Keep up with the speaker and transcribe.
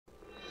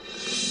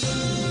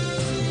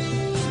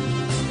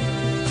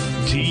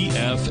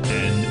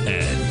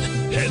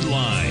TFNN.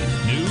 Headline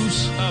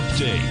News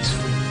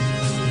Update.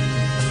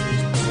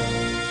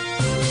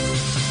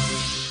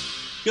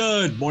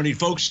 Good morning,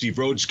 folks. Steve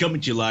Rhodes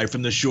coming to you live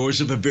from the shores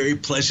of a very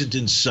pleasant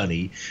and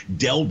sunny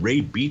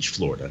Delray Beach,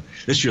 Florida.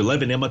 This is your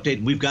 11 a.m. update,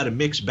 and we've got a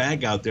mixed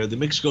bag out there. The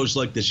mix goes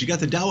like this. You got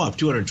the Dow off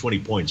 220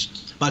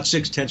 points, about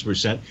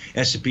 0.6%.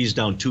 S&P's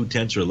down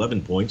 0.2 or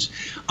 11 points.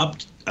 Up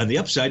on the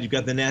upside, you've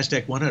got the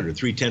NASDAQ 100,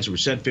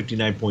 0.3%,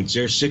 59 points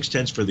there.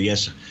 0.6 for the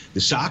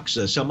SOX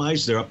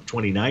semis. They're up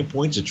 29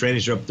 points. The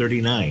traders are up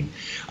 39.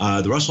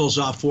 The Russell's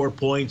off 4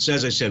 points.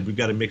 As I said, we've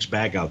got a mixed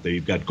bag out there.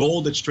 You've got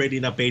gold that's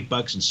trading up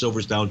 $8, and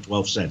silver's down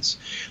 12 cents.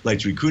 Light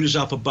sweet crude is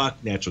off $1.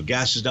 Natural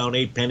gas is down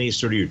 8 pennies.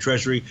 30-year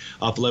Treasury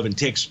off 11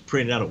 ticks,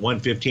 printed out at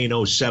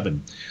 115.07.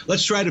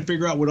 Let's try to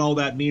figure out what all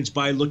that means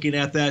by looking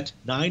at that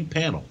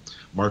 9-panel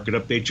market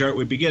update chart.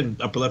 We begin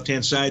upper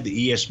left-hand side,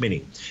 the ES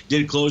Mini.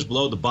 Did close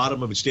below the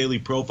bottom of its daily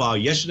profile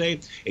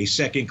yesterday. A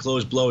second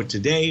close below it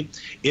today.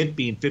 It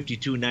being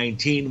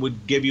 52.19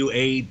 would give you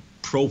a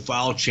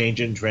profile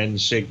change in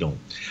trend signal.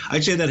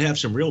 I'd say that have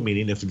some real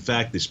meaning if, in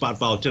fact, the spot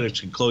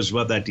volatility can close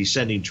above that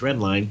descending trend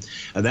line,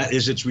 and that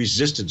is its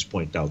resistance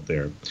point out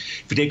there.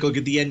 If you take a look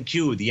at the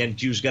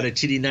NQ's got a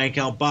TD9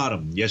 count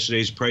bottom.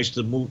 Yesterday's price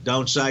to the move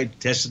downside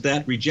tested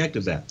that,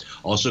 rejected that.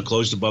 Also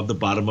closed above the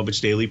bottom of its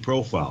daily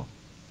profile.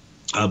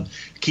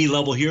 Key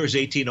level here is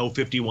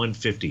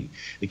 18,051.50.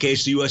 The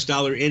case of the U.S.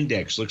 dollar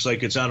index looks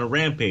like it's on a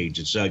rampage.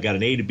 It's got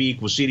an A to B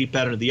equals CD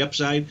pattern to the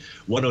upside.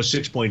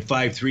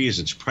 106.53 is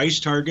its price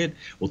target.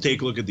 We'll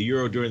take a look at the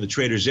euro during the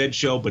Trader's Edge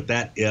show, but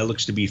that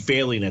looks to be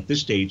failing at this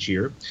stage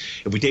here.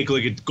 If we take a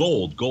look at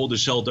gold, gold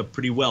is held up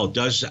pretty well. It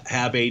does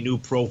have a new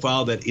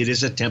profile that it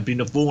is attempting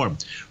to form.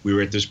 We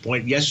were at this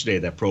point yesterday.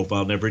 That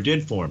profile never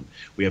did form.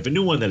 We have a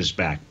new one that is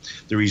back.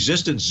 The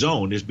resistance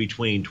zone is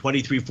between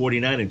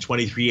 23.49 and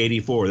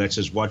 23.84. That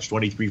says watch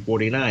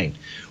 23.49.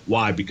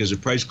 Why? Because if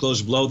price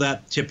closes below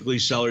that, typically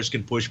sellers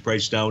can push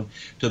price down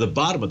to the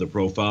bottom of the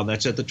profile, and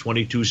that's at the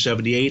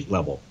 22.78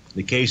 level. In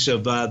the case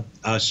of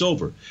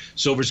silver,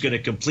 silver's going to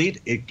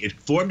complete. It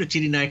formed a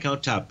TD9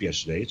 count top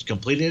yesterday. It's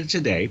completed it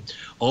today.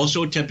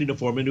 Also attempting to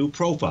form a new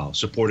profile.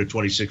 Support at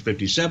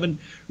 26.57.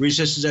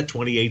 Resistance at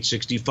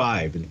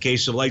 28.65. In the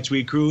case of light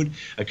sweet crude,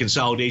 a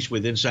consolidation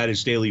with inside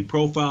its daily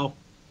profile.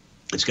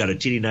 It's got a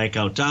TD9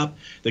 count top.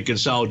 The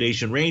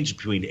consolidation range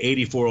between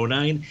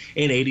 84.09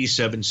 and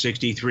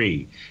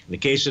 87.63. In the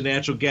case of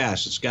natural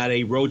gas, it's got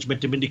a Rhodes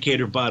momentum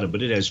indicator bottom,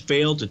 but it has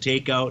failed to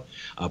take out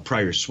a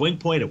prior swing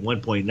point at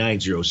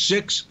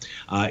 1.906.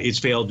 It's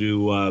failed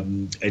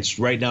to, it's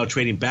right now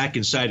trading back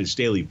inside its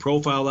daily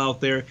profile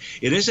out there.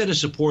 It is at a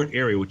support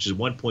area, which is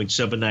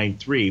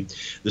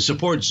 1.793. The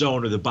support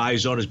zone or the buy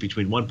zone is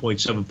between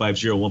 1.750 and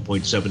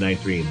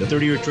 1.793. The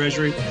 30-year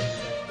Treasury,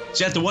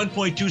 it's at the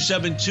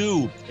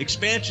 1.272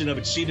 expansion of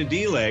its C to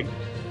D leg,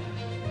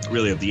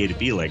 really of the A to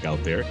B leg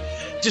out there.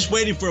 Just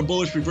waiting for a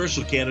bullish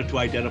reversal candle to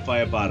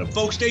identify a bottom.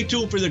 Folks, stay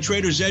tuned for the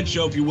Trader's Edge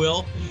show, if you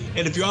will.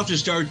 And if you're off to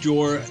start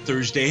your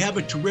Thursday, have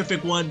a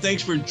terrific one.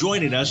 Thanks for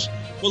joining us.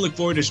 We'll look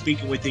forward to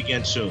speaking with you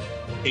again soon.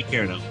 Take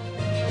care now.